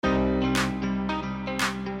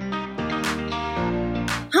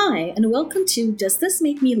Hi, and welcome to Does This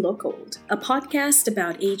Make Me Look Old? A podcast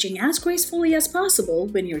about aging as gracefully as possible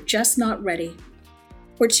when you're just not ready.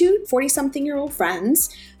 We're two 40-something-year-old friends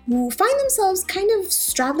who find themselves kind of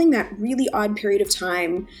straddling that really odd period of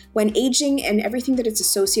time when aging and everything that it's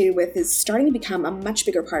associated with is starting to become a much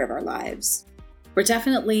bigger part of our lives. We're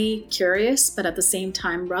definitely curious, but at the same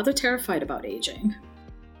time rather terrified about aging.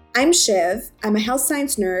 I'm Shiv. I'm a health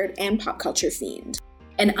science nerd and pop culture fiend.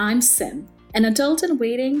 And I'm Sim, an adult in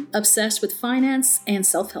waiting, obsessed with finance and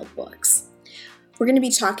self-help books. We're going to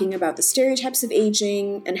be talking about the stereotypes of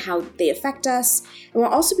aging and how they affect us. And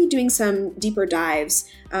we'll also be doing some deeper dives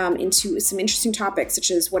into some interesting topics,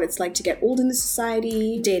 such as what it's like to get old in the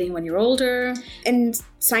society, Dating when you're older, and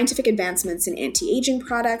scientific advancements in anti-aging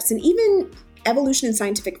products, and even evolution in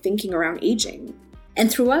scientific thinking around aging.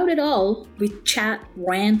 And throughout it all, we chat,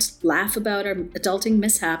 rant, laugh about our adulting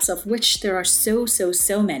mishaps, of which there are so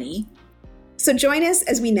many. So join us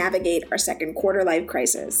as we navigate our second quarter life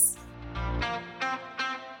crisis.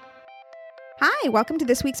 Hi, welcome to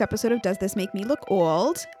this week's episode of Does This Make Me Look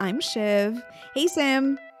Old? I'm Shiv. Hey,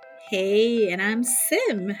 Sim. Hey, and I'm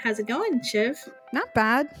Sim. How's it going, Shiv? Not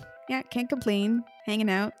bad. Yeah, can't complain. Hanging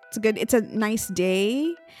out. It's a nice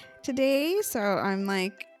day today, so I'm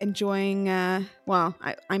like enjoying, I'm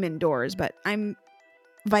indoors, but I'm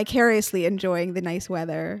vicariously enjoying the nice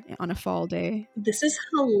weather on a fall day. This is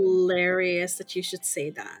hilarious that you should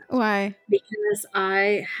say that. Why? Because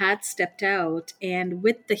I had stepped out, and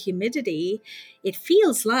with the humidity, it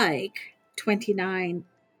feels like 29,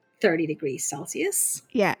 30 degrees Celsius.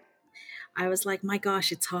 Yeah. I was like, my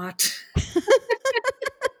gosh, it's hot.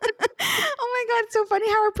 Oh my God, it's so funny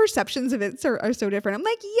how our perceptions of it are so different. I'm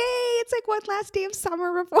like, yay, it's like one last day of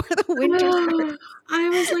summer before the winter starts. I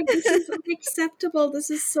was like, this is unacceptable. This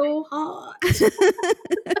is so hot.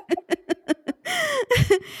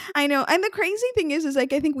 I know. And the crazy thing is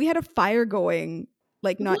like, I think we had a fire going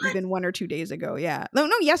like not even 1 or 2 days ago. Yeah. No,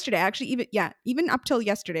 yesterday. Actually, even up till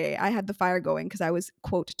yesterday, I had the fire going because I was,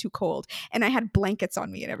 quote, too cold. And I had blankets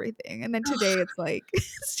on me and everything. And then today it's like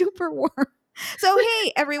super warm. So,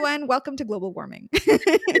 hey, everyone, welcome to global warming.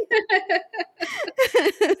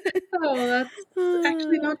 Oh, that's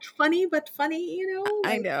actually not funny, but funny, you know?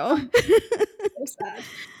 I know. So sad.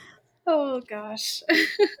 Oh, gosh.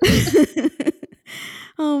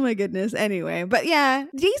 Oh, my goodness. Anyway, but yeah,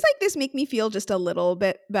 days like this make me feel just a little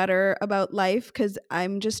bit better about life because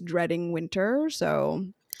I'm just dreading winter. So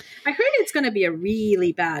I heard it's going to be a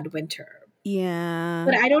really bad winter. Yeah.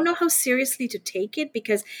 But I don't know how seriously to take it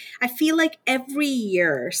because I feel like every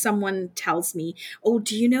year someone tells me, oh,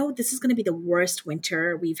 do you know this is going to be the worst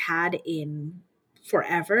winter we've had in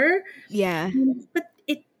forever? Yeah. But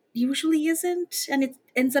it usually isn't. And it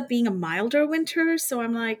ends up being a milder winter. So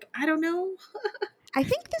I'm like, I don't know. I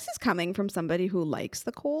think this is coming from somebody who likes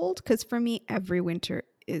the cold because for me, every winter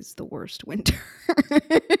is the worst winter. I'm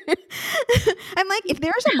like, if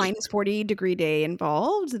there's a minus 40 degree day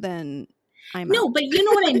involved, then I'm out. But you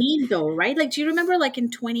know what I mean, though, right? Like, do you remember, like,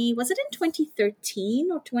 was it in 2013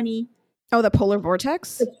 or 20? Oh, the polar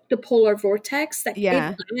vortex? The polar vortex? That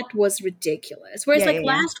was ridiculous. Whereas,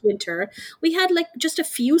 last winter, we had, like, just a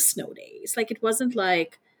few snow days. Like, it wasn't,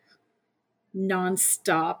 like,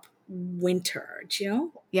 nonstop winter, do you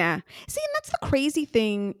know? Yeah. See, and that's the crazy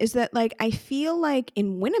thing is that, like, I feel like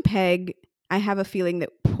in Winnipeg, I have a feeling that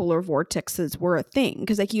polar vortexes were a thing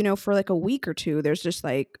because, like, you know, for like a week or two, there's just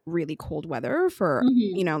like really cold weather for,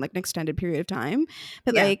 you know, like an extended period of time.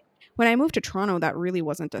 But like when I moved to Toronto, that really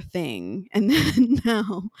wasn't a thing. And then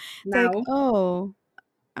now, it's like, oh,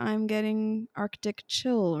 I'm getting Arctic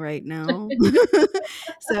chill right now.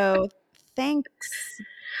 So thanks,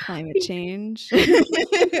 climate change.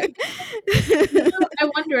 I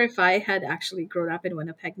wonder if I had actually grown up in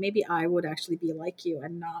Winnipeg, maybe I would actually be like you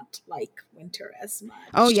and not like winter as much.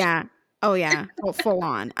 Oh yeah. Well, full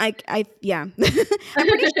on. Yeah. I'm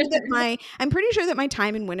pretty sure that my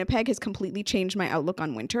time in Winnipeg has completely changed my outlook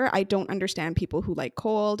on winter. I don't understand people who like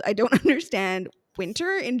cold. I don't understand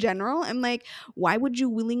winter in general. I'm like, why would you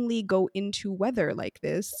willingly go into weather like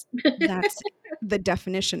this? That's the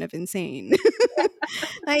definition of insane.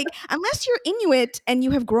 Like, unless you're Inuit and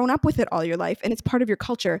you have grown up with it all your life and it's part of your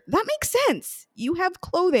culture, that makes sense. You have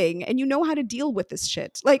clothing and you know how to deal with this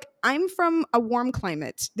shit. Like, I'm from a warm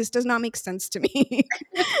climate. This does not make sense to me.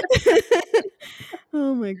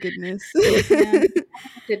 Oh my goodness. Yeah, I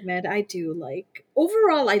have to admit,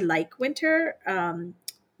 overall, I like winter.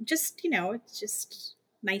 Just, you know, it's just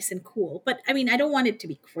nice and cool. But I mean, I don't want it to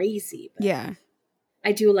be crazy. But yeah.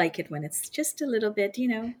 I do like it when it's just a little bit, you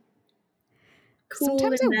know, cool.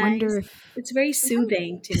 Sometimes and I wonder if it's very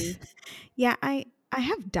soothing to me. Yeah, I I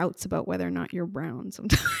have doubts about whether or not you're brown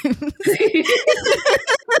sometimes.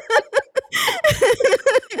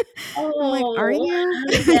 I'm like, are Oh, you?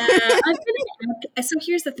 yeah. So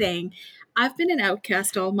here's the thing. I've been an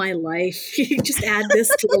outcast all my life. Just add this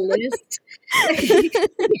to the list.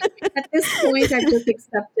 At this point, I've just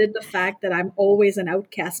accepted the fact that I'm always an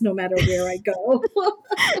outcast no matter where I go.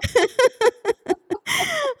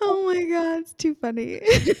 Oh my god, it's too funny.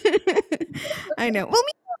 I know. Well,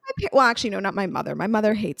 well, actually, no, not my mother. My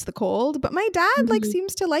mother hates the cold, but my dad like Mhm.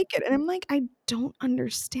 seems to like it, and I'm like, I don't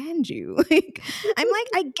understand you. Like, I'm like,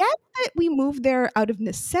 I get that we moved there out of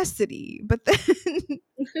necessity, but then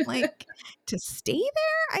like to stay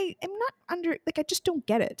there, I am not under. Like, I just don't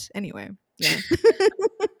get it. Anyway, yeah.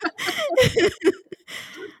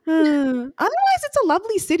 Otherwise, it's a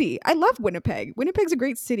lovely city. I love Winnipeg. Winnipeg's a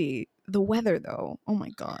great city. The weather, though, oh my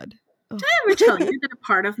god. Ugh. Did I ever tell you that a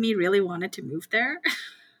part of me really wanted to move there?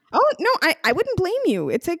 Oh no, I wouldn't blame you.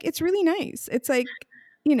 It's like it's really nice. It's like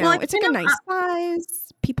Well, I it's like a nice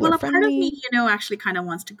size. People are a part of me, friendly. actually kind of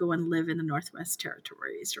wants to go and live in the Northwest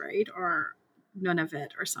Territories, right? Or Nunavut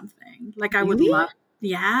or something. Like I would Really? love,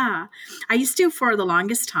 yeah. I used to, for the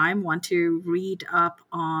longest time, want to read up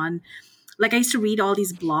on, like I used to read all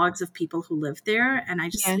these blogs of people who lived there, and I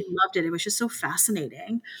just Yeah, loved it. It was just so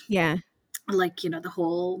fascinating. yeah. Like, the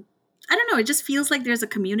whole, I don't know, it just feels like there's a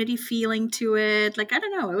community feeling to it. Like, I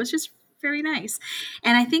don't know, it was just very nice.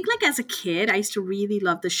 And I think, like, as a kid, I used to really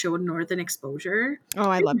love the show Northern Exposure. Oh,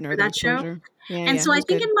 I love Remember Northern that show? Exposure. Yeah, And yeah, so it I was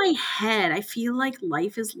think good. in my head, I feel like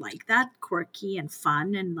life is like that, quirky and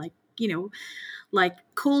fun and like, like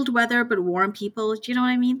cold weather but warm people. Do you know what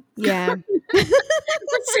I mean? Yeah.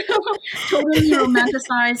 So totally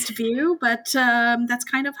romanticized view, but that's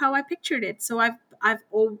kind of how I pictured it. So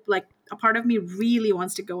like a part of me really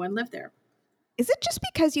wants to go and live there. Is it just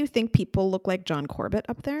because you think people look like John Corbett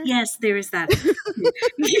up there? Yes, there is that.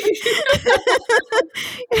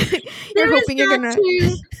 You're There is hoping you're that gonna.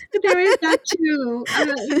 too. There is that too.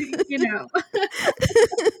 You know.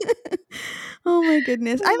 Oh my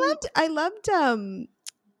goodness. I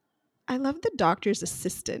loved the doctor's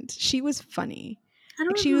assistant. She was funny. I Like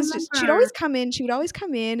don't she was just she'd always remember. come in, she would always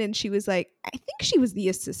come in and she was like, I think she was the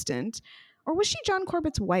assistant. Or was she John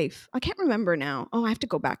Corbett's wife? I can't remember now. Oh, I have to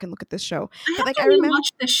go back and look at this show. I But have like to I remember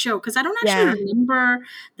rewatch this show because I don't actually yeah. remember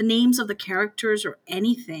the names of the characters or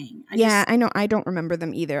anything. I Yeah, just I know I don't remember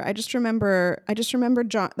them either. I just remember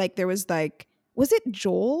John like there was like was it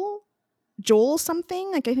Joel? Joel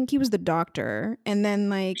something? Like I think he was the doctor. And then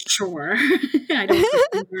like sure. I don't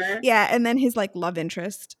remember. yeah, and then his like love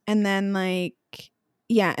interest. And then like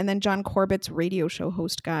yeah, and then John Corbett's radio show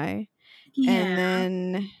host guy. And Yeah.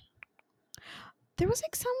 then there was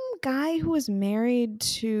like some guy who was married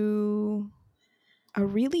to a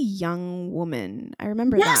really young woman. I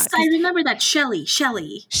remember Yes, that I because remember that. Shelley.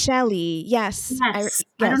 Shelley. Shelley. Yes, Yes. I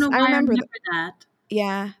don't yes, know I why I remember. remember that.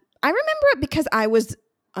 Yeah, I remember it because I was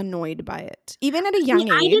annoyed by it, even at a See, young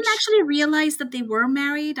I didn't age. actually realize that they were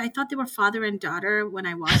married. I thought they were father and daughter when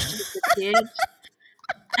I watched it as a kid.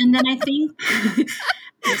 And then I think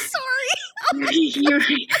Sorry. you're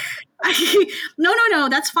no,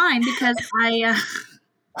 that's fine because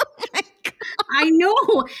Oh my God. I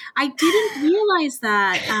know I didn't realize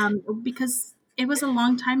that because it was a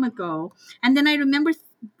long time ago. And then I remember,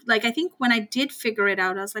 like, I think when I did figure it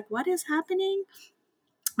out, I was like, what is happening?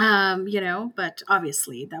 But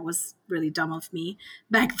obviously that was really dumb of me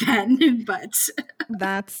back then. But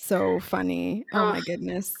That's so funny. Oh oh, my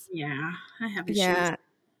goodness. yeah, I have issues. Yeah.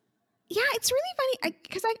 Yeah, it's really funny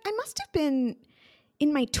because I must have been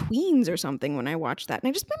in my tweens or something when I watched that. And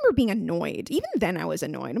I just remember being annoyed. Even then I was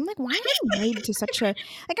annoyed. I'm like, why are they married to such a like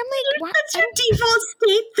I'm like, what That's I your don't default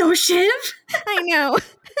state, though, Shiv. I know.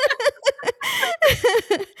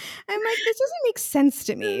 I'm like, this doesn't make sense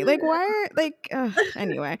to me. Like, why are like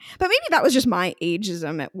anyway. But maybe that was just my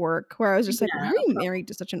ageism at work where I was just like, why Yeah, are you married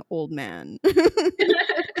to such an old man?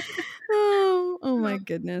 Oh my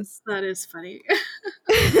goodness. that is funny.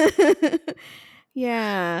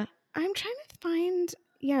 Yeah. I'm trying to find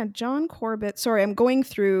yeah, John Corbett. Sorry, I'm going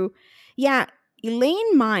through yeah,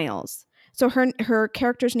 Elaine Miles. So her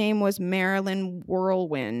character's name was Marilyn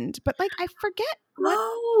Whirlwind, but like I forget what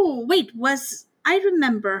Oh, wait, I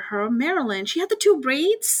remember her, Marilyn. She had the two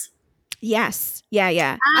braids. yes. Yeah,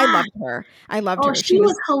 yeah. I Ah, loved her. I loved oh, her. she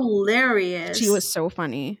was hilarious. She was so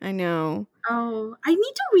funny. I know. Oh, I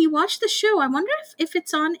need to rewatch the show. I wonder if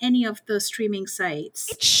it's on any of the streaming sites.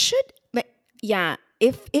 It should like yeah,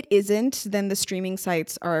 if it isn't, then the streaming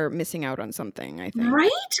sites are missing out on something, I think. Right?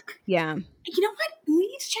 Yeah. You know what? We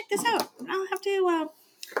need to check this out. I'll have to,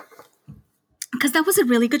 because that was a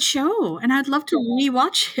really good show, and I'd love to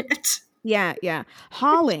rewatch it. Yeah, yeah.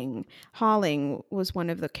 Holling was one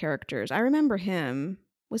of the characters. I remember him.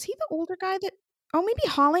 Was he the older guy that? Oh, maybe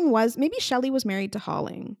Holling was. Maybe Shelley was married to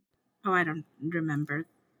Holling. Oh, I don't remember.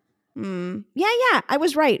 Yeah, yeah. I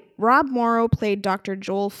was right. Rob Morrow played Dr.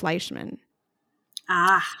 Joel Fleischman.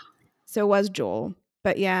 Ah, So it was Joel.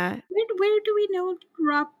 But yeah, where do we know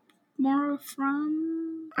Rob Morrow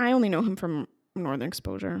from? I only know him from Northern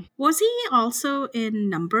Exposure. Was he also in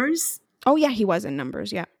Numbers? Oh yeah, he was in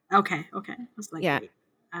Numbers. Yeah. Okay. I was like, Yeah. wait,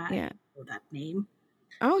 I Yeah. know that name.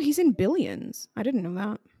 Oh, he's in Billions. I didn't know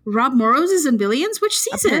that. Rob Morrow is in Billions? Which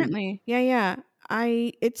season? Apparently. Yeah, yeah.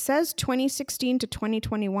 It says 2016 to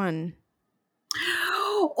 2021.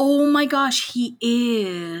 Oh my gosh, he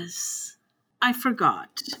is. I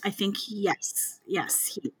forgot. I think yes, he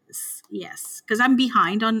is. Yes, because I'm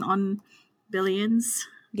behind on Billions.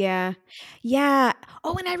 Yeah. Yeah.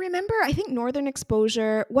 Oh, and I remember, I think Northern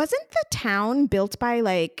Exposure, wasn't the town built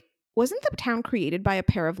by wasn't the town created by a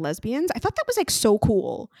pair of lesbians? I thought that was like so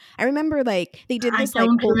cool. I remember like they did this I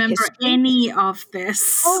don't whole remember history. any of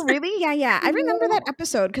this. Oh, really? Yeah, yeah. I remember that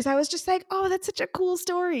episode because I was just like, oh, that's such a cool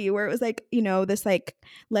story where it was like, this like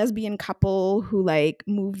lesbian couple who like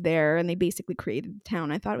moved there and they basically created the town.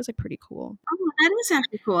 I thought it was like pretty cool. Oh, that is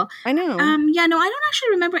actually cool. I know. Yeah, no, I don't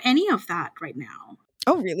actually remember any of that right now.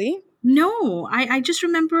 Oh, really? No, I just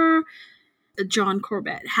remember John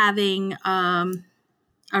Corbett having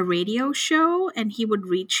a radio show and he would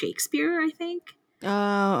read Shakespeare, I think.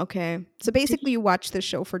 Oh, okay. So basically you watch this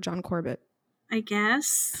show for John Corbett. I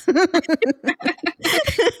guess. I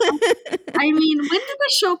mean, when did the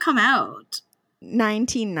show come out?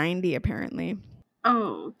 1990, apparently.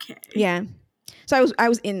 Oh, okay. Yeah. So I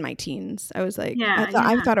was in my teens. I was like,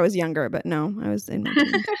 I thought I was younger, but no, I was in my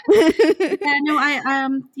teens. Yeah, no,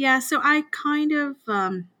 so I kind of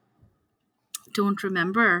don't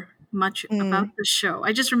remember much about the show.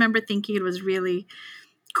 I just remember thinking it was really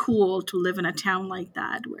cool to live in a town like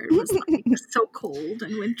that where it was like so cold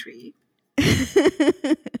and wintry.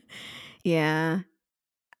 Yeah.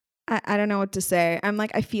 I don't know what to say. I'm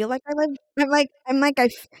like, I feel like I live.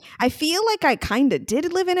 I feel like I kind of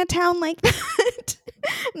did live in a town like that,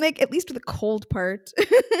 like at least with the cold part,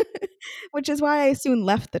 which is why I soon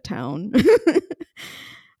left the town.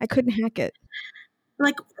 I couldn't hack it.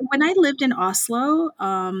 Like when I lived in Oslo,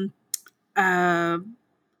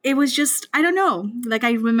 it was just, I don't know. Like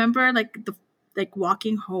I remember like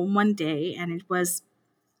walking home one day and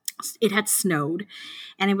it had snowed,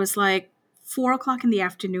 and it was like 4:00 in the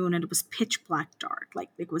afternoon and it was pitch black dark. Like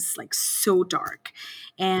it was like so dark.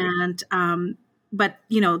 And, but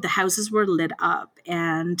the houses were lit up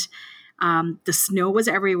and, the snow was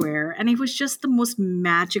everywhere. And it was just the most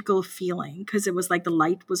magical feeling because it was like the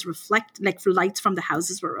light was lights from the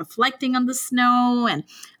houses were reflecting on the snow. And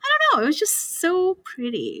I don't know, it was just so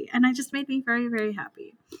pretty. And it just made me very, very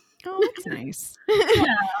happy. Oh, that's nice.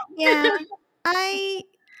 Yeah.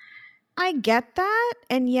 I get that,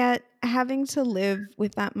 and yet having to live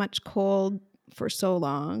with that much cold for so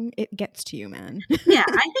long, it gets to you, man. Yeah,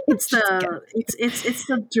 I think it's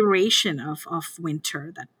the duration of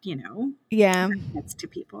winter that yeah, gets to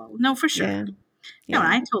people. No, for sure. Yeah. No,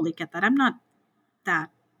 I totally get that. I'm not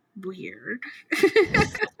that weird.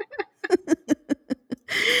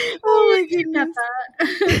 Oh my goodness.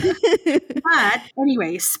 But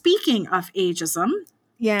anyway, speaking of ageism.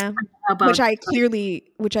 Yeah, which I clearly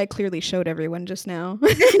showed everyone just now.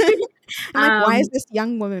 I'm like, why is this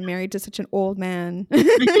young woman married to such an old man?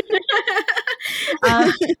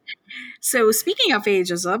 So speaking of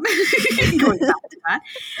ageism, going back to that,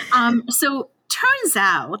 so turns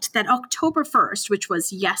out that October 1st, which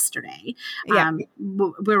was yesterday,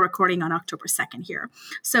 we're recording on October 2nd here.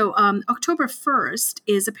 So October 1st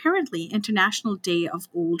is apparently International Day of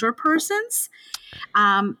Older Persons,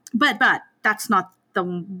 but that's not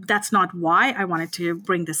why I wanted to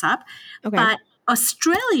bring this up. Okay. But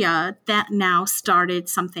Australia that now started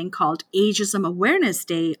something called Ageism Awareness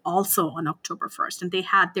Day also on October 1st. And they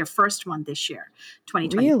had their first one this year,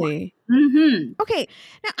 2024. Really? Mm-hmm. Okay.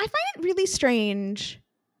 Now, I find it really strange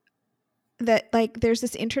that like there's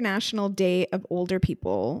this International Day of Older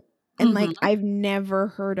People and like I've never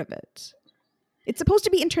heard of it. It's supposed to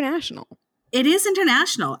be international. It is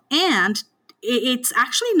international. And it's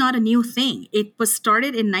actually not a new thing. It was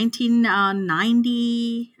started in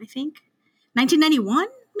 1990, I think. 1991,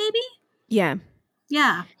 maybe? Yeah.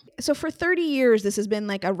 Yeah. So for 30 years, this has been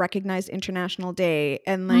like a recognized international day.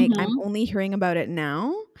 And like, I'm only hearing about it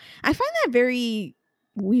now. I find that very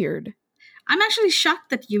weird. I'm actually shocked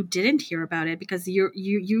that you didn't hear about it because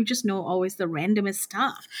you just know always the randomest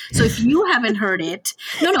stuff. So if you haven't heard it,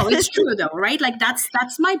 no, it's true though, right? Like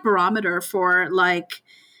that's my barometer for like,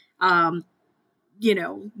 knowledge.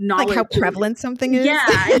 Like how prevalent something is. Yeah.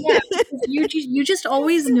 Because you just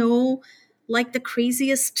always know like the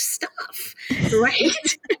craziest stuff,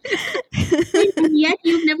 right? And yet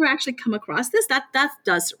you've never actually come across this. That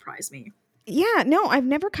does surprise me. Yeah, no, I've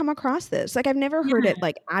never come across this. Like, I've never heard Yeah. it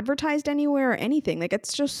like advertised anywhere or anything. Like,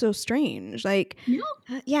 it's just so strange. Like, Yeah.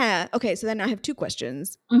 yeah. Okay, so then I have two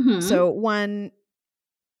questions. Mm-hmm. So, one,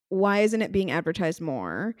 why isn't it being advertised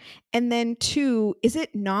more? And then two, is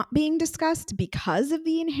it not being discussed because of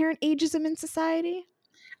the inherent ageism in society?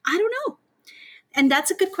 I don't know. And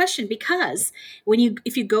that's a good question, because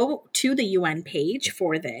if you go to the UN page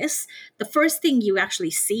for this, the first thing you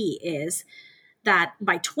actually see is that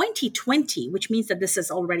by 2020, which means that this has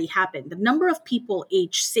already happened, the number of people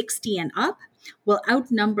aged 60 and up will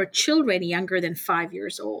outnumber children younger than 5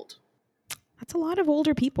 years old. That's a lot of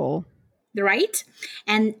older people. Right?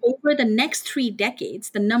 And over the next 3 decades,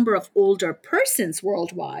 the number of older persons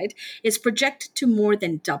worldwide is projected to more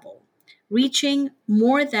than double, reaching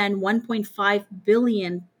more than 1.5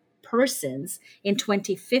 billion persons in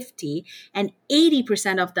 2050, and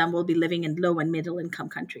 80% of them will be living in low and middle income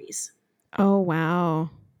countries. Oh, wow.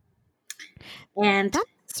 And That's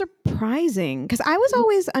surprising, because I was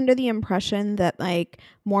always under the impression that like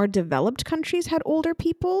more developed countries had older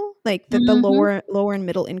people, like that the lower and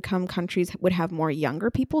middle income countries would have more younger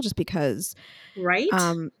people, just because right?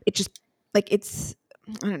 It just like it's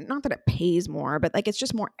not that it pays more, but like it's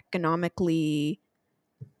just more economically,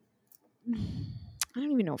 I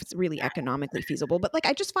don't even know if it's really economically feasible, but like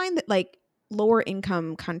I just find that like lower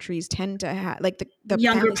income countries tend to have like the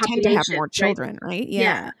Younger families tend to have more populations, right? children, right?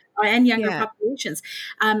 Yeah. And younger Yeah. populations.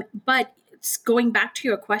 But going back to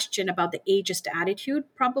your question about the ageist attitude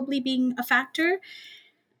probably being a factor,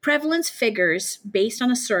 prevalence figures based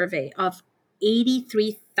on a survey of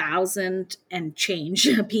 83,000 and change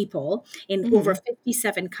people in over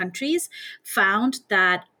 57 countries found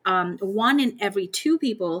that 1 in every 2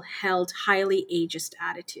 people held highly ageist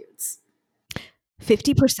attitudes.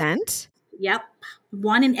 50%? Yep.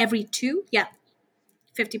 1 in every 2. Yep.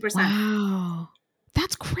 50%. Wow.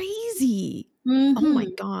 That's crazy. Mm-hmm. Oh my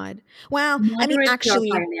God. Well, Moderate, I mean,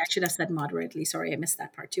 actually, I should have said moderately. Sorry, I missed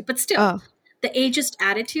that part too. But still, the ageist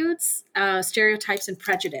attitudes, stereotypes, and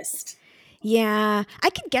prejudice. Yeah, I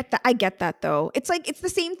can get that. I get that though. It's like, it's the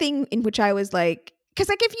same thing in which I was like, because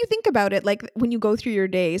like if you think about it, like when you go through your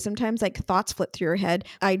day, sometimes like thoughts flit through your head.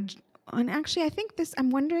 And actually, I think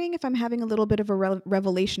I'm wondering if I'm having a little bit of a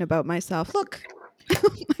revelation about myself. Look,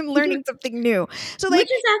 I'm learning something new. So like,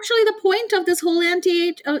 which is actually the point of this whole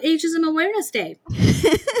anti-ageism awareness day.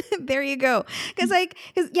 There you go. Because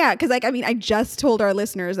I mean, I just told our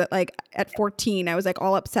listeners that like at 14, I was like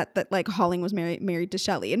all upset that like Holling was married to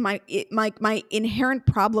Shelley, and my inherent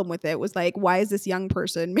problem with it was like, why is this young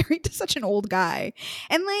person married to such an old guy?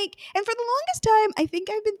 And for the longest time, I think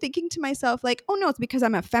I've been thinking to myself like, oh no, it's because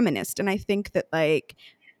I'm a feminist, and I think that like,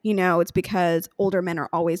 you know, it's because older men are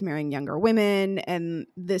always marrying younger women, and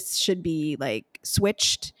this should be like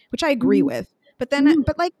switched, which I agree with. But then,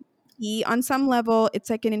 but like on some level, it's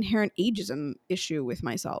like an inherent ageism issue with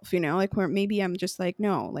myself, you know, like where maybe I'm just like,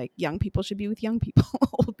 no, like young people should be with young people,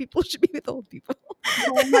 old people should be with old people.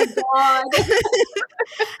 Oh my God.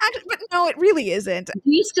 Actually, but no, it really isn't. Do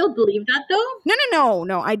you still believe that though?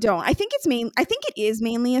 No, I don't. I think it is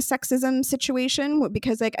mainly a sexism situation,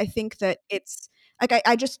 because like I think that it's like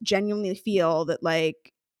I just genuinely feel that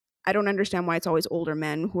like I don't understand why it's always older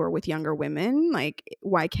men who are with younger women. Like,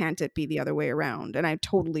 why can't it be the other way around? And I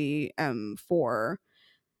totally like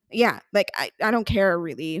I don't care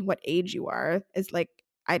really what age you are. It's like,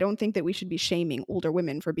 I don't think that we should be shaming older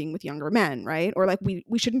women for being with younger men, right? Or like we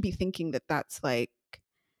shouldn't be thinking that that's like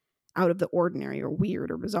out of the ordinary or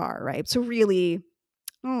weird or bizarre, right? So really,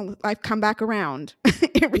 I've come back around.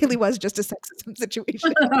 It really was just a sexism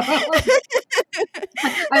situation.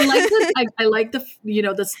 I like the I like the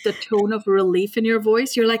the tone of relief in your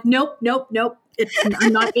voice. You're like, nope.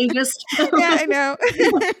 I'm not ageist. Yeah, I know.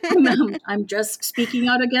 I'm just speaking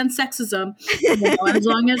out against sexism. As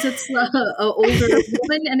long as it's an older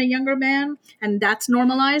woman and a younger man, and that's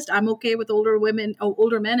normalized, I'm okay with older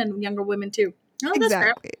men and younger women too. Oh, that's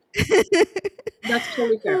exactly. fair. That's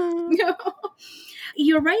totally fair.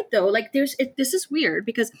 You're right though. Like this is weird,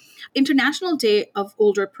 because International Day of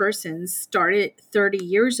Older Persons started 30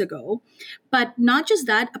 years ago, but not just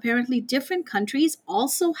that, apparently different countries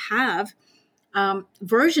also have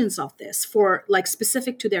versions of this for like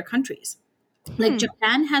specific to their countries. Like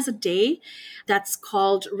Japan has a day that's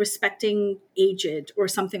called Respecting Aged or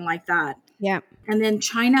something like that. Yeah. And then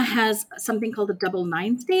China has something called the Double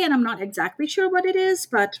Ninth Day, and I'm not exactly sure what it is,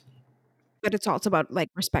 but But it's also about like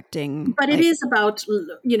respecting, But it like, is about,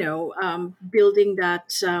 building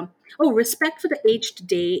that. Respect for the Aged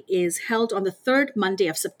Day is held on the third Monday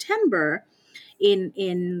of September in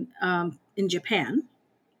Japan,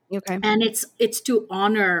 okay. and it's to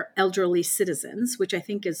honor elderly citizens, which I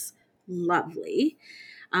think is lovely.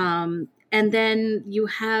 And then you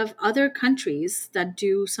have other countries that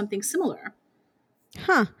do something similar.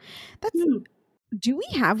 Huh. That's Hmm. Do we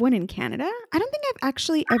have one in Canada? I don't think I've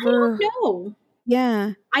actually I don't ever. know.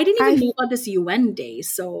 Yeah. I didn't even I know about this UN day,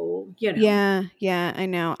 so Yeah, yeah, I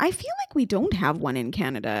know. I feel like we don't have one in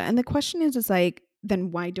Canada. And the question is like,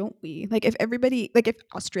 then why don't we? Like if everybody, like if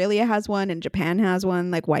Australia has one and Japan has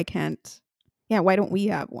one, like why don't we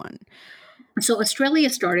have one? So Australia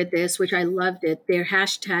started this, which I loved it. Their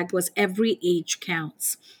hashtag was "Every Age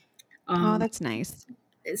Counts." Oh, Um, that's nice.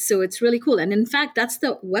 so it's really cool, and in fact, that's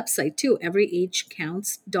the website too: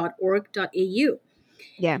 everyagecounts.org.au,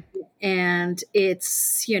 Yeah. and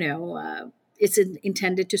it's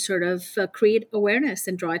intended to sort of create awareness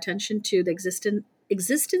and draw attention to the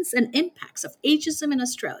existence and impacts of ageism in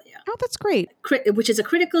Australia, Oh, that's great. which is a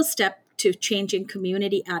critical step to changing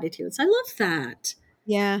community attitudes. I love that.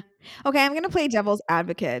 Yeah. Okay, I'm going to play devil's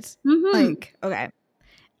advocate. Mm-hmm. Like, okay.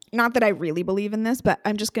 Not that I really believe in this, but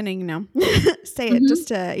I'm just going to, say it Mm-hmm. just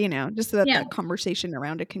to, just so that Yeah. the conversation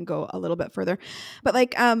around it can go a little bit further. But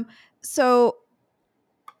like, so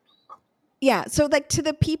yeah, so like to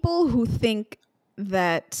the people who think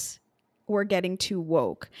that we're getting too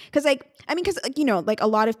woke, because like, I mean, because like, like a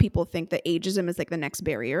lot of people think that ageism is like the next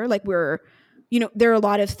barrier. Like there are a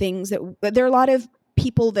lot of things there are a lot of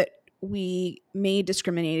people that we may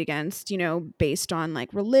discriminate against, based on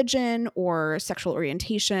like religion or sexual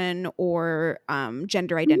orientation or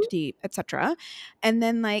gender Mm-hmm. identity, etc. And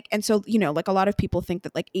then like, and so like a lot of people think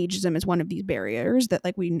that like ageism is one of these barriers that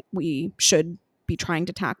like we should be trying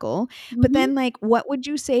to tackle. But Mm-hmm. then like what would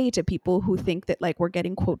you say to people who think that like we're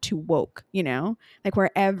getting quote too woke, like where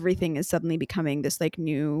everything is suddenly becoming this like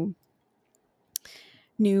new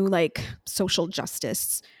like social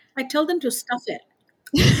justice? I tell them to stuff it.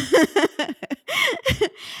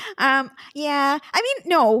 Yeah, I mean,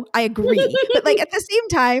 no, I agree, but like at the same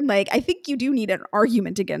time, like I think you do need an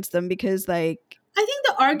argument against them, because like I think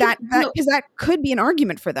the argument. that because that could be an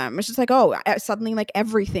argument for them. It's just like, oh, suddenly like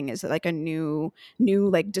everything is like a new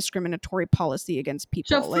like discriminatory policy against So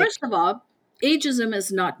people, first like, of all, ageism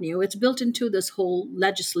is not new. It's built into this whole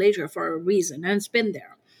legislature for a reason, and it's been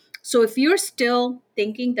there. So if you're still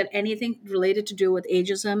thinking that anything related to do with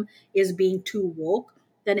ageism is being too woke,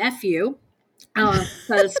 then F you.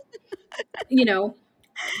 Because, you know,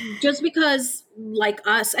 just because like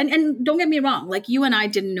us, and don't get me wrong, like you and I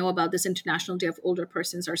didn't know about this International Day of Older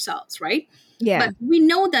Persons ourselves, right? yeah, But we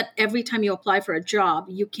know that every time you apply for a job,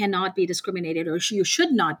 you cannot be discriminated, or you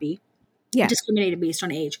should not be yeah, discriminated based on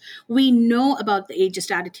age. We know about the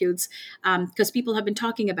ageist attitudes because people have been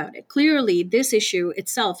talking about it. Clearly, this issue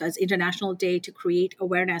itself, as International Day to create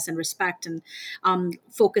awareness and respect and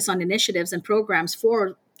focus on initiatives and programs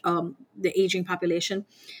for the aging population,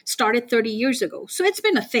 started 30 years ago. So it's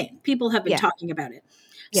been a thing. People have been yeah, talking about it.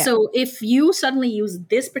 yeah. So if you suddenly use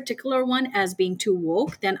this particular one as being too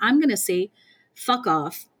woke, then I'm going to say, fuck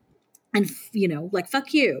off, and like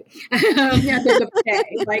fuck you. At the end of the day,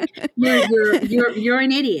 like you're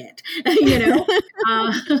an idiot. you know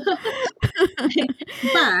uh,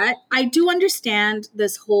 but I do understand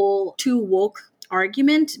this whole too woke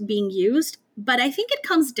argument being used, but I think it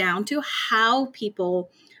comes down to how people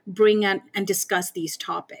bring and discuss these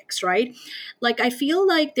topics, right? Like I feel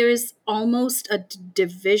like there's almost a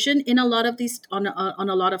division in a lot of these on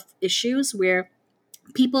a lot of issues where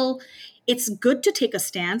people, it's good to take a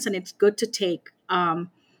stance, and it's good to take a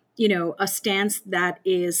stance that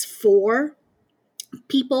is for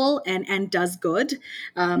people and does good,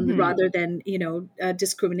 Mhm. rather than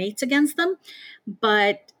discriminates against them.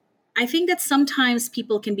 But I think that sometimes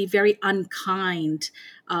people can be very unkind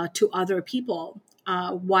to other people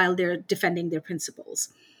while they're defending their principles,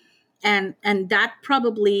 and that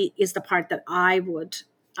probably is the part that I would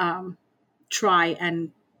try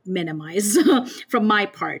and minimize from my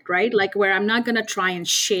part, right? Like where I'm not going to try and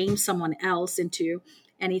shame someone else into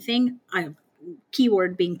anything.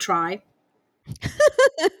 Keyword being try.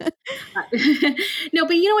 No,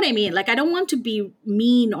 but you know what I mean? Like I don't want to be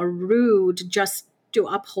mean or rude just to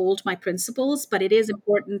uphold my principles, but it is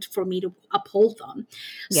important for me to uphold them.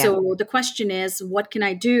 Yeah. So the question is, what can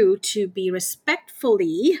I do to be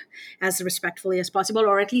respectfully as possible,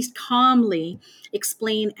 or at least calmly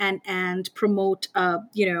explain and promote a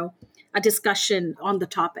discussion on the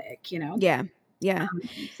topic? Yeah. Yeah.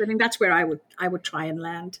 So I think that's where I would try and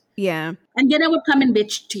land. Yeah. And then I would come and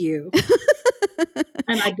bitch to you.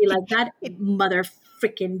 And I'd be like, that mother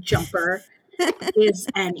freaking jumper is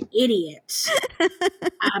an idiot.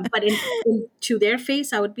 But to their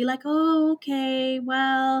face, I would be like, oh, okay,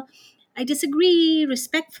 well, I disagree,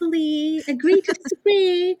 respectfully, agree to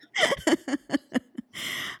disagree.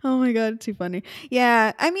 Oh my God, too funny.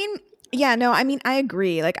 Yeah. I mean, yeah, no, I mean, I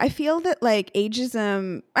agree. Like, I feel that like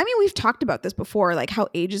ageism, I mean, we've talked about this before, like how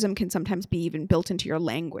ageism can sometimes be even built into your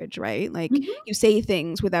language, right? Like Mhm. you say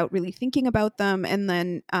things without really thinking about them and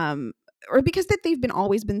then, or because that they've been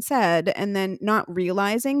always been said and then not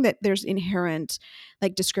realizing that there's inherent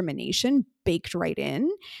like discrimination baked right in.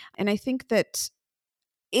 And I think that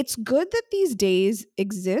it's good that these days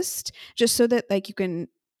exist just so that like you can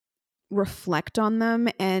reflect on them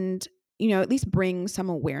and at least bring some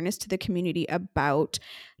awareness to the community about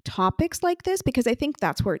topics like this, because I think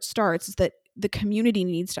that's where it starts, is that the community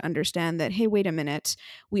needs to understand that, hey, wait a minute,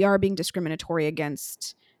 we are being discriminatory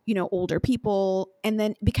against older people. And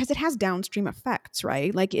then because it has downstream effects,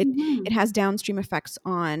 right? Like it Mhm. has downstream effects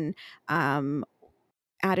on um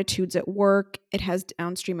attitudes at work. It has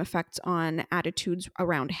downstream effects on attitudes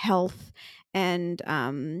around health and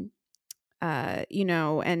and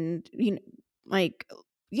like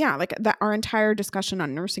yeah, like that our entire discussion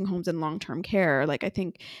on nursing homes and long-term care, like I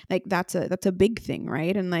think like that's a big thing,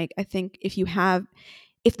 right? And like I think if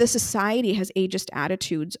the society has ageist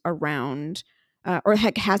attitudes around or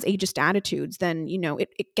heck has ageist attitudes, then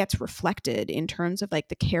it gets reflected in terms of like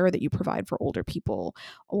the care that you provide for older people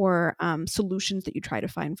or solutions that you try to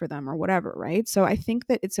find for them or whatever, right? So I think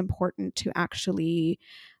that it's important to actually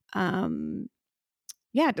um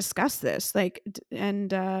yeah, discuss this, like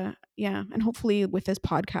and hopefully with this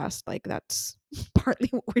podcast, like that's partly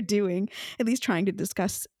what we're doing, at least trying to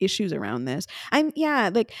discuss issues around this.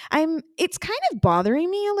 It's kind of bothering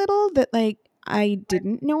me a little that like I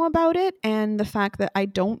didn't know about it, and the fact that I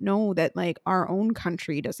don't know that like our own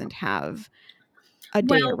country doesn't have a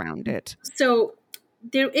day Well, around it. so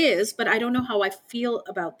there is, but I don't know how I feel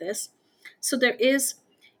about this. So there is,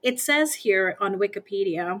 it says here on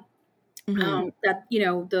Wikipedia Hmm. that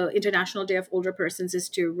the International Day of Older Persons is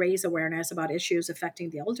to raise awareness about issues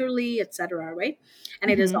affecting the elderly, etc. Right,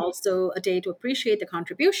 and it is Hmm. also a day to appreciate the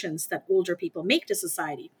contributions that older people make to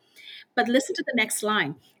society. But listen to the next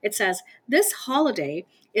line. It says this holiday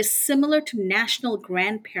is similar to National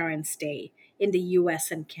Grandparents' Day in the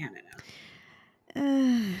U.S. and Canada.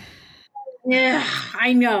 Yeah,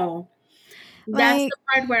 I know. That's Like, the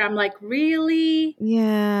part where I'm like, really?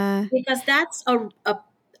 yeah. Because that's a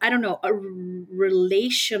I don't know, a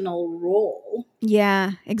relational role.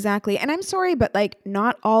 Yeah, exactly. And I'm sorry, but like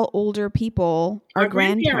not all older people are Our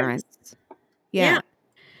grandparents. grandparents. Yeah, Yeah.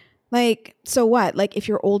 Like, so what? Like if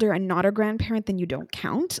you're older and not a grandparent, then you don't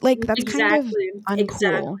count? Like that's kind of exactly. uncool.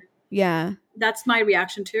 Exactly. Yeah. That's my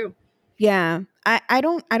reaction too. Yeah. I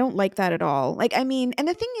don't like that at all. Like I mean, and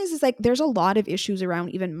the thing is like there's a lot of issues around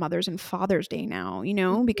even Mother's and Father's Day now,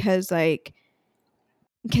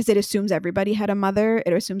 because it assumes everybody had a mother,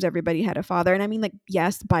 it assumes everybody had a father. And I mean, like,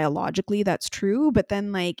 yes, biologically that's true, but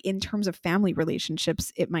then like in terms of family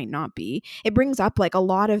relationships, it might not be. It brings up like a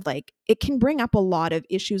lot of like it can bring up a lot of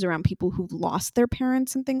issues around people who've lost their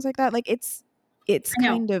parents and things like that. Like it's I know.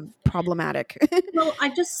 kind of problematic. Well, I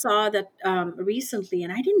just saw that recently,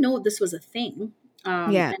 and I didn't know this was a thing.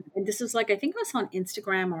 Yeah. And this was like, I think it was on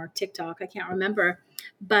Instagram or TikTok, I can't remember.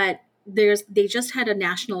 But they just had a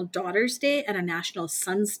National Daughters Day and a National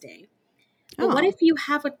Sons Day. But what Oh. if you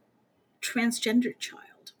have a transgender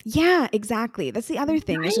child? Yeah, exactly. That's the other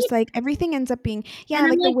thing. It's just Right? like everything ends up being yeah, And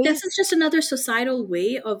I'm like the like, way this is just another societal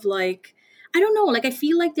way of like, I don't know, like I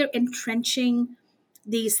feel like they're entrenching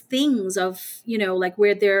these things of, like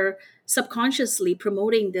where they're subconsciously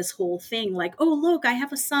promoting this whole thing, like, oh, look, I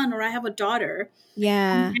have a son or I have a daughter.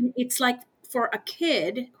 yeah. And it's like for a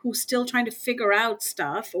kid who's still trying to figure out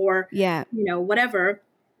stuff or, Yeah. whatever,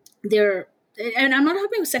 they're, and I'm not talking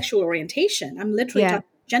about sexual orientation. I'm literally Yeah. talking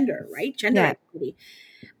gender, right? Gender Yeah. identity.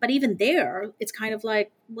 But even there, it's kind of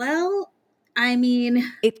like, well, I mean,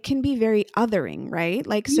 It can be very othering, right?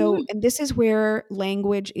 Like, so, mhm, and this is where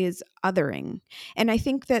language is othering. And I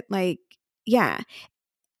think that, like, yeah.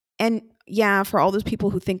 And yeah, for all those people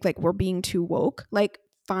who think like we're being too woke, like,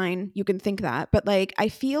 fine, you can think that. But like, I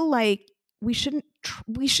feel like we shouldn't,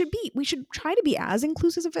 we should try to be as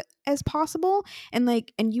inclusive of it as possible and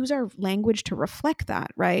like, and use our language to reflect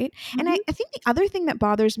that, right? And mhm, I think the other thing that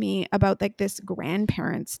bothers me about like this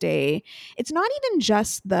grandparents' day, it's not even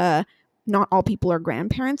just the, not all people are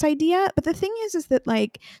grandparents idea, but the thing is that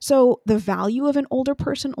like, so the value of an older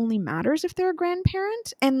person only matters if they're a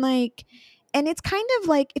grandparent. And like and it's kind of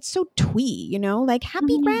like, it's so twee, you know, like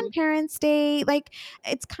happy Mhm. grandparents day. Like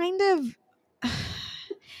it's kind of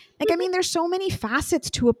like, I mean, there's so many facets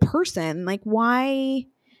to a person. Like why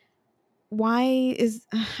is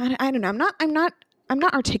I don't know. I'm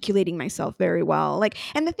not articulating myself very well. Like,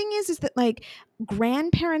 and the thing is that like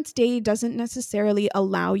grandparents day doesn't necessarily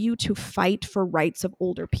allow you to fight for rights of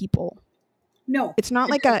older people. No, It's not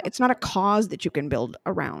it like does a not. it's not a cause that you can build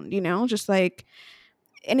around, you know? Just like,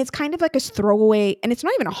 and it's kind of like a throwaway, and it's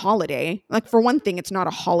not even a holiday. Like, for one thing, it's not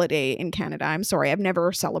a holiday in Canada. I'm sorry, I've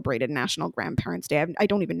never celebrated National Grandparents Day. I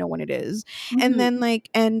don't even know when it is. And Mhm. then like,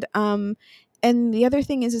 and the other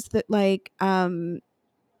thing is that like,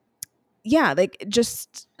 yeah, like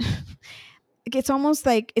just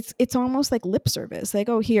like, it's almost like lip service. Like,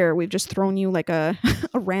 oh, here we've just thrown you like a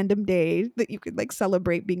a random day that you could like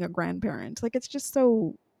celebrate being a grandparent. Like, it's just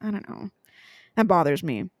so, I don't know. That bothers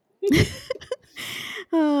me.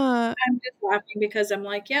 uh, I'm just laughing because I'm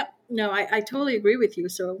like, yep, no, I totally agree with you.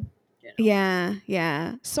 So, you know. yeah,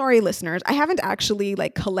 yeah. Sorry, listeners. I haven't actually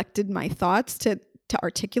like collected my thoughts to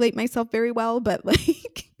articulate myself very well, but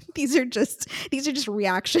like these are just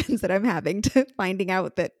reactions that I'm having to finding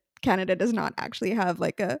out that Canada does not actually have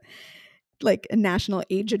like a national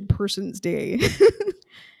aged persons day.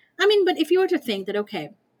 I mean, but if you were to think that,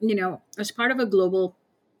 okay, as part of a global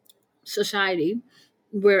society,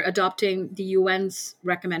 we're adopting the UN's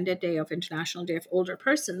recommended day of International Day of Older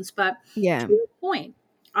Persons. But Yeah. to your point,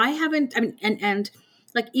 I haven't. I mean, and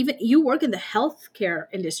like even you work in the healthcare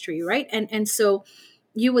industry, right? And so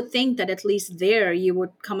you would think that at least there you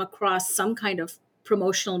would come across some kind of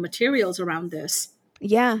promotional materials around this,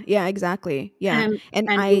 Yeah, yeah, exactly. Yeah. and And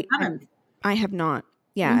and you haven't. I have not.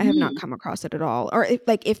 Yeah, I have not Hmm. come across it at all. Or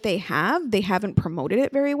if they have, they haven't promoted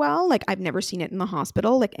it very well. Like, I've never seen it in the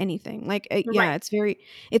hospital, like anything. Like, yeah, Right. it's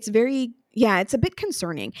very, yeah, it's a bit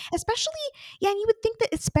concerning. Especially, yeah, and you would think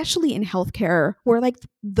that especially in healthcare, where like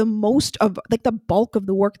the most of like the bulk of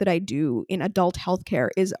the work that I do in adult healthcare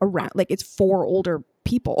is around, like, it's for older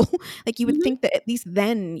people. Like, you would Hmm. think that at least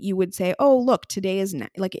then you would say, "Oh, look, today is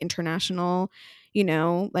like international,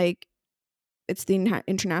 like it's the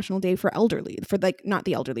international day for elderly, for like not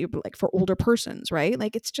the elderly, but like for older persons, right?"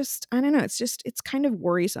 Like, it's just, I don't know, it's just, it's kind of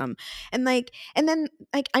worrisome. And like, and then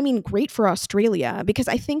like, I mean, great for Australia, because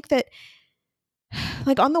I think that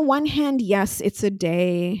like on the one hand, yes, it's a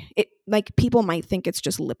day, it like people might think it's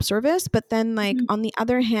just lip service, but then like on the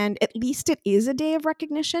other hand, at least it is a day of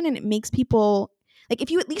recognition, and it makes people, like, if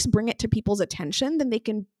you at least bring it to people's attention, then they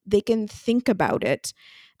can think about it,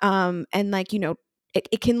 and like,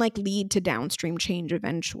 it can like lead to downstream change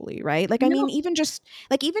eventually, right? Like, I mean, No. even just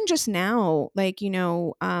now, like,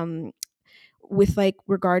 with like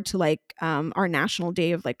regard to like our national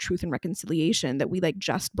day of like truth and reconciliation that we like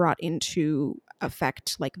just brought into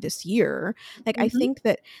effect like this year. Like, I Hmm. think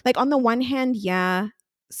that like on the one hand, yeah,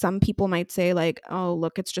 some people might say like, oh,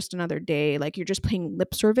 look, it's just another day, like you're just paying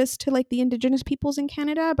lip service to like the indigenous peoples in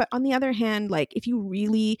Canada. But on the other hand, like if you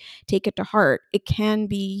really take it to heart, it can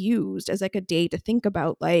be used as like a day to think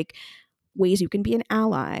about like ways you can be an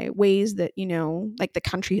ally, ways that, like the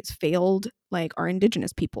country has failed like our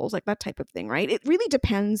indigenous peoples, like that type of thing, right? It really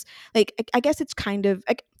depends. Like, I guess it's kind of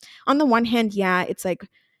like, on the one hand, yeah, it's like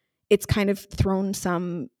it's kind of thrown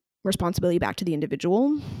some responsibility back to the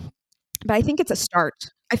individual, but I think it's a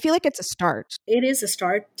start. I feel like it's a start. It is a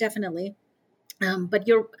start, definitely. But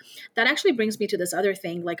you're that actually brings me to this other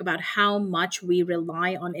thing, like about how much we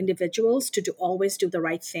rely on individuals to always do the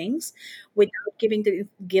right things without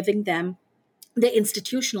giving them the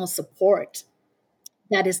institutional support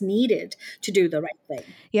that is needed to do the right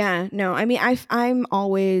thing. Yeah, no, I mean, I'm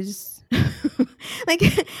always like,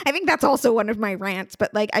 I think that's also one of my rants,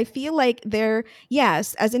 but like, I feel like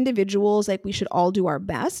yes, as individuals, like we should all do our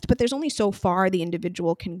best, but there's only so far the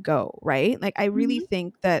individual can go, right? Like, I really Mhm.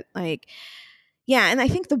 think that like, yeah, and I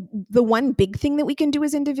think the one big thing that we can do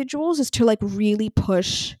as individuals is to like really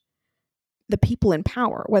push the people in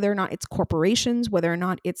power, whether or not it's corporations, whether or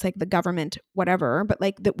not it's like the government, whatever, but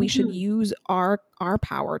like that we should Mhm. use our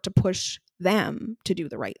power to push them to do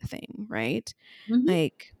the right thing, right? Mhm.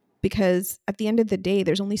 Like, because at the end of the day,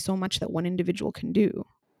 there's only so much that one individual can do.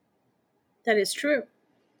 That is true.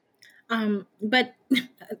 But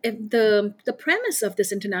if the premise of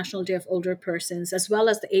this International Day of Older Persons, as well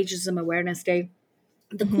as the Ageism Awareness Day,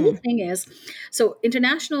 the cool Hmm. thing is, so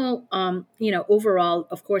international, overall,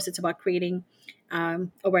 of course, it's about creating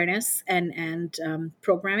awareness and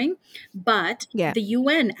programming, but Yeah. the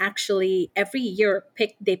UN actually every year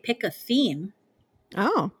pick a theme.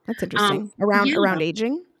 Oh, that's Um, interesting. Around yeah,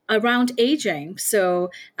 aging. around aging.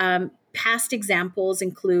 So Past examples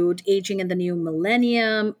include aging in the new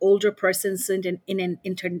millennium, older persons in an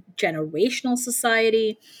intergenerational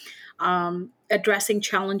society, addressing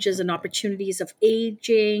challenges and opportunities of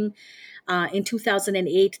aging. In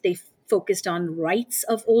 2008, they focused on rights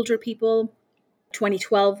of older people.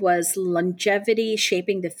 2012 was longevity,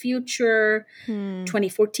 shaping the future.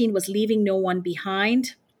 2014 was leaving no one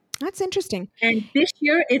behind. That's interesting. And this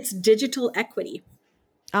year, it's digital equity.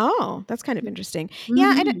 Oh, that's kind of interesting.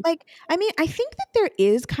 Yeah, Mhm. I think that there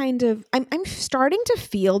is kind of I'm starting to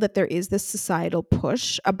feel that there is this societal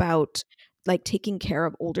push about like taking care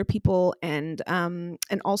of older people and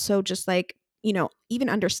also just like, even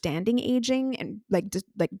understanding aging and like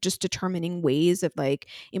just determining ways of like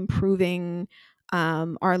improving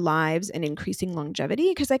our lives and increasing longevity,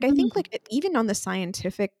 because like I think Mhm. like even on the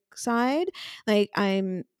scientific side,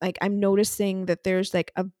 I'm noticing that there's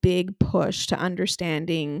like a big push to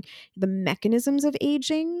understanding the mechanisms of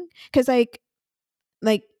aging, because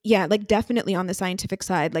yeah, like definitely on the scientific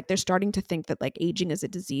side, like they're starting to think that like aging is a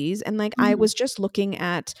disease. And like I Mhm. was just looking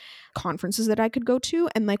at conferences that I could go to,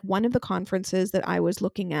 and like one of the conferences that I was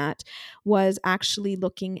looking at was actually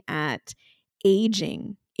looking at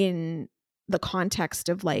aging in the context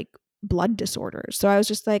of like blood disorders. So I was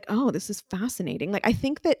just like, oh, this is fascinating. Like I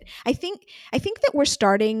think that we're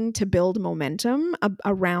starting to build momentum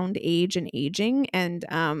around age and aging, and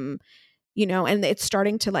and it's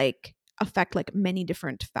starting to like affect like many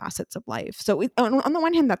different facets of life. So on the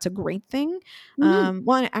one hand, that's a great thing. Mhm.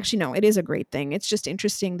 Well, actually, no, it is a great thing. It's just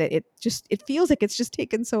interesting that it feels like it's just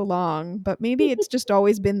taken so long, but maybe it's just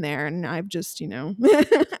always been there, and I've just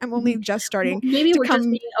I'm only just starting Maybe to we're just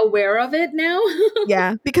come. being aware of it now.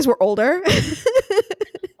 Yeah, because we're older,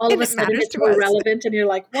 All of and a it sudden, matters it's to more us. relevant, and you're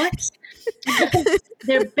like, what?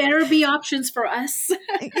 There better be options for us.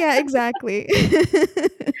 Yeah, exactly.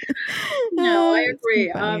 No, I It's been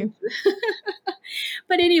agree. funny.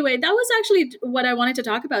 But anyway, that was actually what I wanted to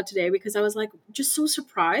talk about today because I was like just so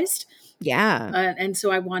surprised. Yeah. And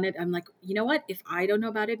so I'm like, you know what? If I don't know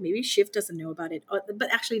about it, maybe Shiv doesn't know about it.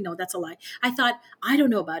 But actually, no, that's a lie. I thought I don't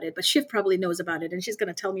know about it, but Shiv probably knows about it, and she's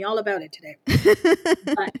going to tell me all about it today.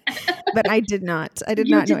 But But I did not. I did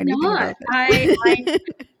you not know did anything not. about this.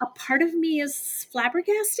 A part of me is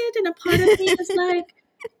flabbergasted, and a part of me is like,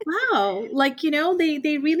 wow, like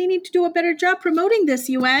they really need to do a better job promoting this.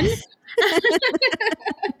 UN. Do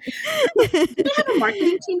they have a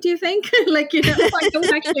marketing team? Do you think? Like I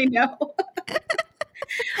don't actually know.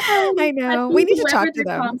 I But know. We need to whoever talk to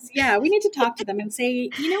their them. comms, yeah, we need to talk to them and say,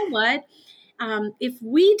 you know what? If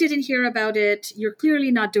we didn't hear about it, you're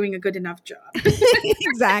clearly not doing a good enough job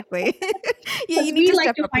Exactly. Yeah, you because need we to like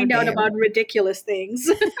step to up your find out game. about ridiculous things.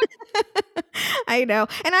 I know.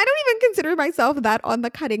 And I don't even consider myself that on the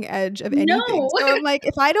cutting edge of anything. No. So I'm like,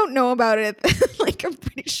 if I don't know about it, like I'm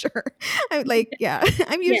pretty sure. I'm like, yeah,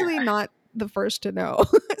 I'm Yeah. usually not the first to know.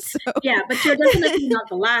 So Yeah, but you're definitely not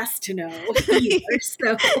the last to know either.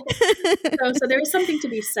 So there is something to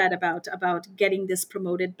be said about getting this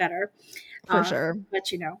promoted better. for sure.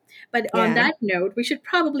 But but on Yeah. that note, we should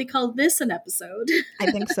probably call this an episode.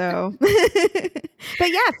 I think so. But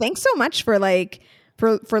yeah, thanks so much for like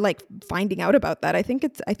like finding out about that. I think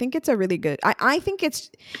it's a really good. I think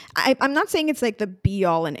I'm not saying it's like the be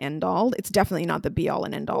all and end all. It's definitely not the be all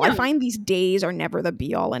and end all. I No, find these days are never the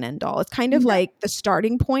be all and end all. It's kind of no. like the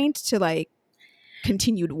starting point to like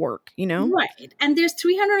continued work, you know? Right. And there's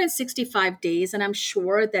 365 days, and I'm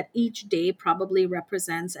sure that each day probably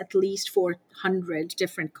represents at least 400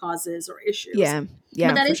 different causes or issues. Yeah. But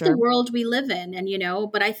Yeah, that for is the sure. world we live in. And,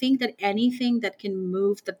 but I think that anything that can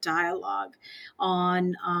move the dialogue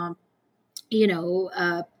on,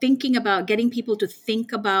 thinking about getting people to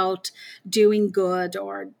think about doing good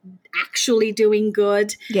or actually doing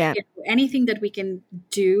good, Yeah, anything that we can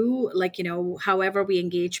do, like, however we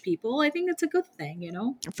engage people, I think that's a good thing.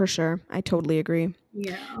 for sure. I totally agree.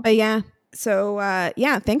 Yeah. But yeah, so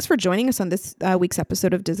yeah, thanks for joining us on this week's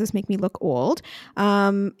episode of Does This Make Me Look Old?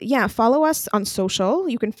 Yeah, follow us on social.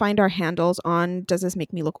 You can find our handles on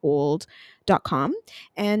doesthismakemeLookOld.com.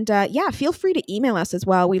 And yeah, feel free to email us as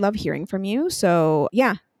well. We love hearing from you. So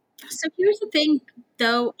yeah. So here's the thing,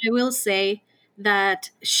 though, I will say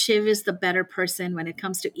that Shiv is the better person when it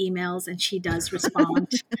comes to emails, and she does respond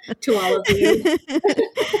to all of you.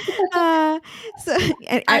 uh, so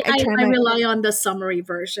I try I my rely on the summary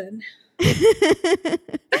version.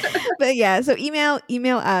 but yeah, so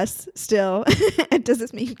email us still at does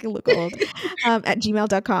this make you look old at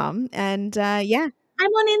gmail.com. And yeah.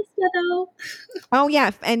 I'm on Insta though. Oh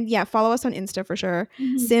yeah, and yeah, follow us on Insta for sure.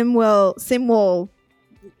 Mhm. Sim will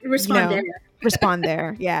you Respond there. know respond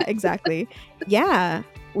there. Yeah, exactly. Yeah,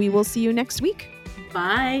 we will see you next week.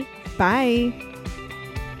 Bye. Bye.